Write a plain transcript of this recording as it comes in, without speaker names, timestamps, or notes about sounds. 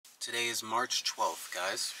Today is March 12th,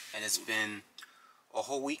 guys, and it's been a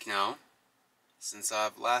whole week now since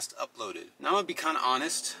I've last uploaded. Now, I'm gonna be kind of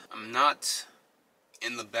honest, I'm not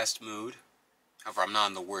in the best mood. However, I'm not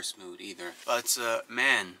in the worst mood either. But,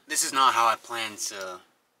 man, this is not how I planned to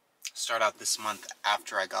start out this month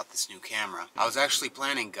after I got this new camera. I was actually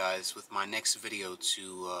planning, guys, with my next video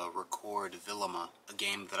to record Vilima, a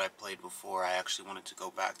game that I played before. I actually wanted to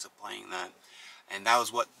go back to playing that. And that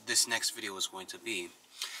was what this next video was going to be.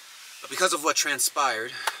 But because of what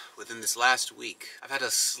transpired within this last week, I've had a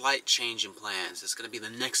slight change in plans. It's going to be the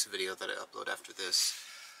next video that I upload after this.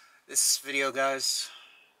 This video, guys,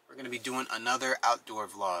 we're going to be doing another outdoor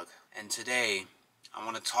vlog. And today, I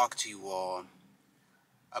want to talk to you all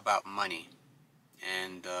about money.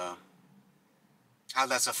 And how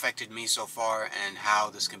that's affected me so far, and how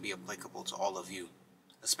this can be applicable to all of you.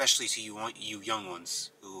 Especially to you young ones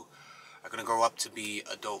who are going to grow up to be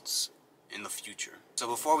adults in the future. So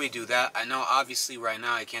before we do that, I know obviously right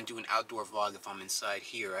now I can't do an outdoor vlog if I'm inside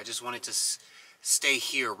here. I just wanted to stay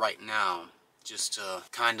here right now, just to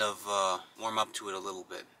kind of warm up to it a little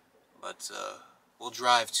bit. But we'll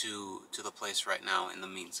drive to the place right now in the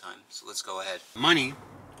meantime. So let's go ahead. Money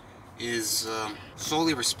is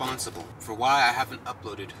solely responsible for why I haven't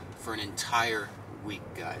uploaded for an entire week,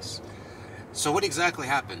 guys. So what exactly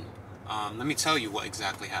happened? Let me tell you what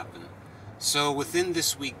exactly happened. So within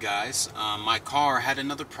this week, guys, my car had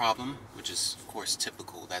another problem, which is of course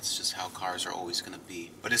typical. That's just how cars are always going to be.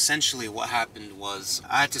 But essentially what happened was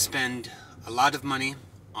I had to spend a lot of money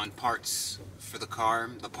on parts for the car,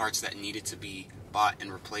 the parts that needed to be bought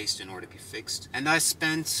and replaced in order to be fixed. And I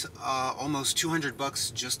spent almost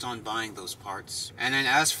 $200 just on buying those parts. And then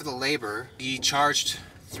as for the labor, he charged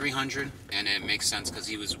 $300, and it makes sense because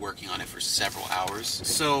he was working on it for several hours.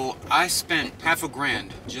 So I spent half a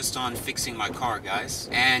grand just on fixing my car, guys.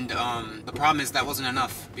 And the problem is that wasn't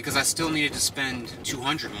enough, because I still needed to spend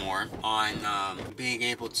 $200 more on being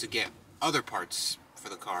able to get other parts for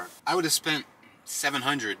the car. I would have spent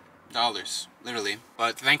 $700, literally.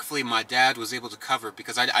 But thankfully my dad was able to cover,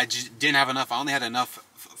 because I just didn't have enough. I only had enough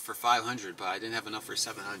for $500, but I didn't have enough for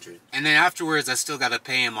 $700. And then afterwards I still got to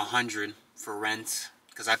pay him $100 for rent,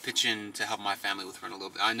 because I pitch in to help my family with rent a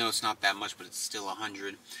little bit. I know it's not that much, but it's still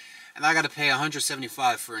 $100. And I got to pay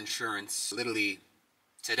 $175 for insurance. Literally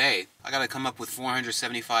today, I got to come up with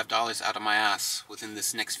 $475 out of my ass within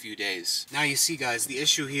this next few days. Now you see, guys, the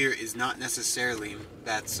issue here is not necessarily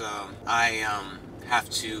that I have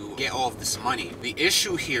to get all of this money. The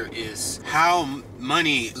issue here is how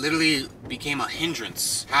money literally became a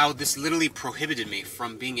hindrance. How this literally prohibited me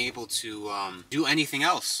from being able to do anything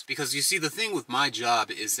else. Because you see, the thing with my job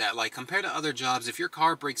is that, like, compared to other jobs, if your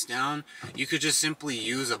car breaks down, you could just simply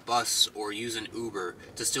use a bus or use an Uber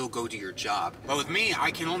to still go to your job. But with me,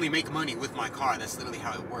 I can only make money with my car. That's literally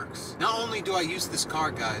how it works. Not only do I use this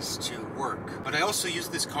car, guys, to work, but I also use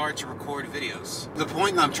this car to record videos. The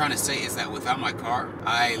point that I'm trying to say is that without my car,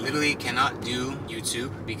 I literally cannot do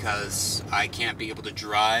YouTube, because I can't be able to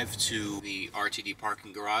drive to the RTD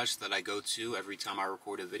parking garage that I go to every time I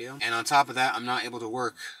record a video. And on top of that, I'm not able to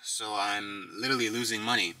work, so I'm literally losing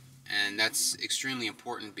money. And that's extremely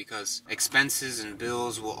important, because expenses and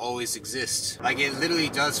bills will always exist. Like, it literally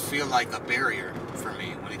does feel like a barrier for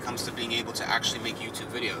me when it comes to being able to actually make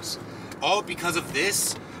YouTube videos. All because of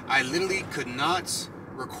this, I literally could not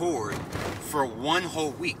record for one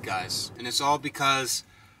whole week, guys. And it's all because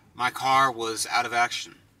my car was out of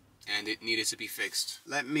action and it needed to be fixed.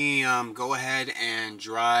 Let me go ahead and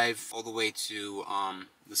drive all the way to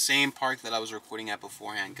the same park that I was recording at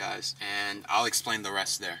beforehand, guys, and I'll explain the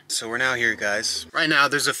rest there. So we're now here, guys. Right now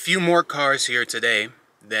there's a few more cars here today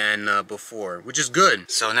than before, which is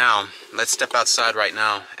good. So now let's step outside right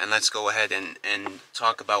now and let's go ahead and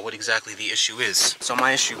talk about what exactly the issue is. So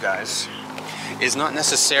my issue, guys, is not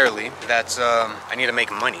necessarily that I need to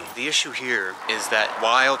make money. The issue here is that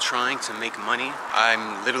while trying to make money,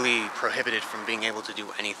 I'm literally prohibited from being able to do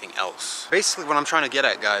anything else. Basically what I'm trying to get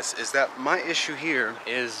at, guys, is that my issue here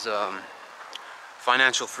is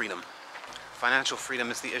financial freedom. Financial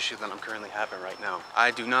freedom is the issue that I'm currently having right now.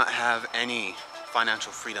 I do not have any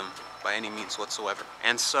financial freedom by any means whatsoever.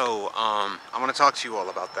 And so I want to talk to you all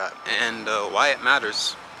about that and why it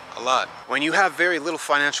matters a lot. When you have very little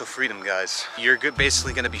financial freedom, guys, you're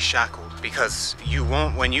basically going to be shackled, because you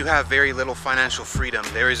won't, when you have very little financial freedom,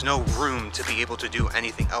 there is no room to be able to do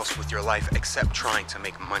anything else with your life except trying to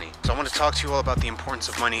make money. So I want to talk to you all about the importance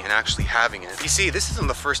of money and actually having it. You see, this isn't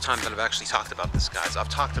the first time that I've actually talked about this, guys. I've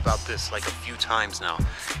talked about this like a few times now.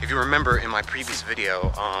 If you remember in my previous video,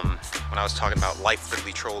 when I was talking about life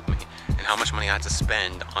literally trolled me and how much money I had to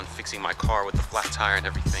spend on fixing my car with the flat tire and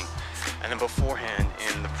everything, And then beforehand,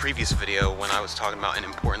 in the previous video, when I was talking about an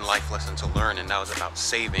important life lesson to learn, and that was about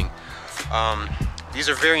saving, these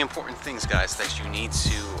are very important things, guys, that you need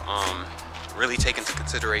to really take into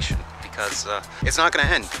consideration, because it's not going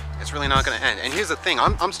to end. It's really not going to end. And here's the thing,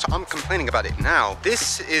 I'm complaining about it now.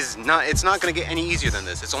 It's not going to get any easier than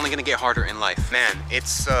this. It's only going to get harder in life. Man,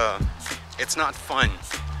 it's not fun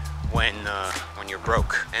when you're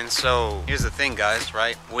broke. And so here's the thing, guys,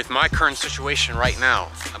 right? With my current situation right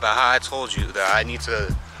now, about how I told you that I need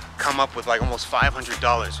to come up with like almost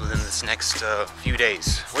 $500 within this next few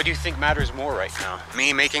days. What do you think matters more right now?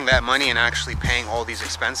 Me making that money and actually paying all these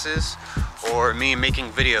expenses, or me making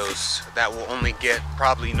videos that will only get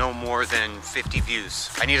probably no more than 50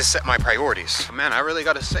 views? I need to set my priorities. But man, I really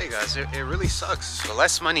gotta say, guys, it really sucks. The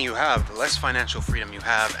less money you have, the less financial freedom you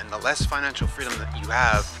have, and the less financial freedom that you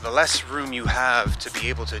have, the less room you have to be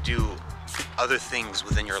able to do other things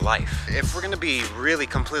within your life. If we're gonna be really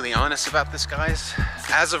completely honest about this, guys,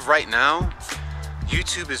 as of right now,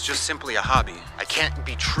 YouTube is just simply a hobby. I can't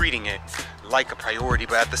be treating it like a priority,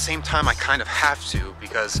 but at the same time I kind of have to,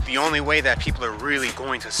 because the only way that people are really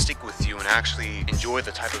going to stick with you and actually enjoy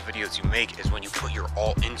the type of videos you make is when you put your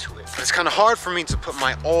all into it. But it's kind of hard for me to put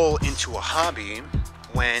my all into a hobby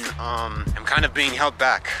when I'm kind of being held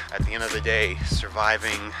back. At the end of the day,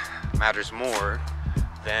 surviving matters more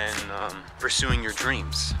than pursuing your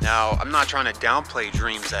dreams. Now, I'm not trying to downplay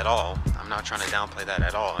dreams at all. I'm not trying to downplay that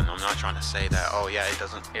at all. And I'm not trying to say that, oh yeah,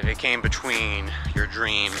 if it came between your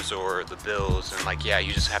dreams or the bills, and like, yeah,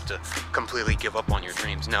 you just have to completely give up on your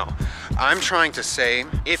dreams. No, I'm trying to say,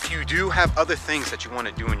 if you do have other things that you want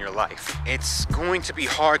to do in your life, it's going to be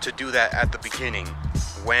hard to do that at the beginning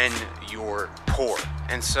when you're poor.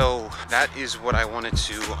 And so that is what I wanted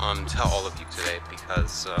to tell all of you today,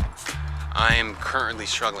 because I am currently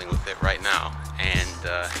struggling with it right now, and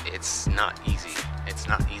it's not easy. It's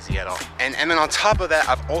not easy at all. And then on top of that,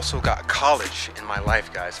 I've also got college in my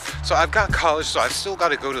life, guys. So I've got college, so I've still got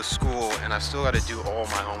to go to school, and I've still got to do all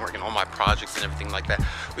my homework and all my projects and everything like that.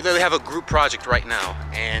 We literally have a group project right now,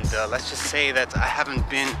 and let's just say that I haven't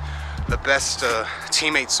been the best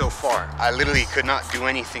teammate so far. I literally could not do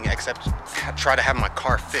anything except try to have my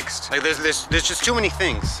car fixed. Like, there's just too many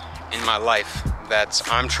things in my life that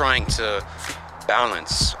I'm trying to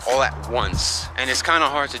balance all at once, and it's kind of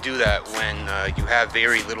hard to do that when you have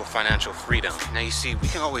very little financial freedom. Now, you see, we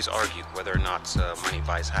can always argue whether or not money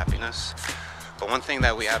buys happiness, but one thing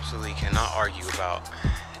that we absolutely cannot argue about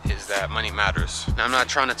is that money matters. Now, I'm not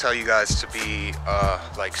trying to tell you guys to be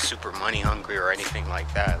like super money hungry or anything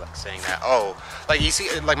like that, like saying that, oh, like, you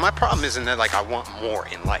see, like, my problem isn't that like I want more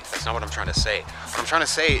in life. That's not what I'm trying to say. What I'm trying to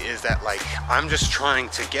say is that, like, I'm just trying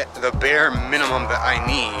to get the bare minimum that I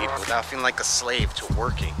need without feeling like a slave to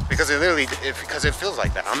working, because because it feels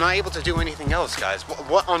like that. I'm not able to do anything else, guys.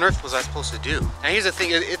 What on earth was I supposed to do? Now, here's the thing,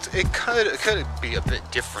 it could be a bit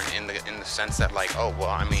different in the sense that, like, oh, well,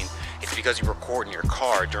 I mean, it's because you record in your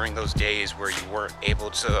car during those days where you weren't able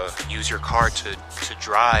to use your car to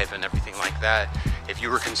drive and everything like that. If you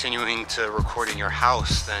were continuing to record in your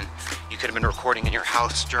house, then you could have been recording in your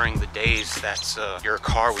house during the days that your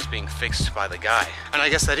car was being fixed by the guy. And I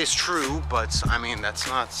guess that is true, but I mean, that's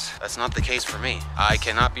not the case for me. I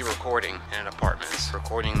cannot be recording in an apartment.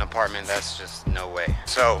 Recording in an apartment, that's just no way.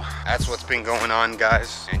 So that's what's been going on,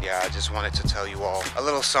 guys. And yeah, I just wanted to tell you all a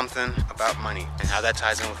little something about money and how that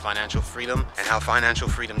ties in with financial freedom, and how financial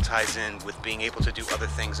freedom ties in with being able to do other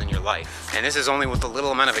things in your life. And this is only with the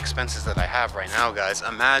little amount of expenses that I have right now, guys.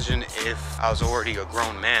 Imagine if I was already a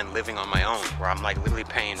grown man living on my own, where I'm like literally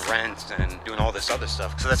paying rent and doing all this other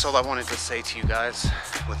stuff. So that's all I wanted to say to you guys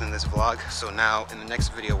within this vlog. So now in the next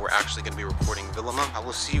video, we're actually going to be recording Vilma. I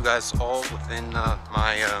will see you guys all within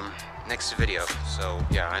my next video. So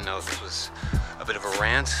yeah, I know this was a bit of a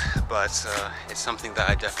rant, but it's something that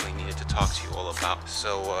I definitely needed to talk to you all about.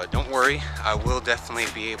 So don't worry, I will definitely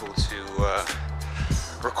be able to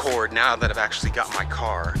record now that I've actually got my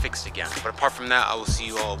car fixed again. But apart from that, I will see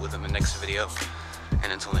you all within the next video.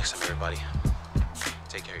 And until next time, everybody,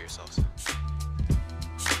 take care of yourselves.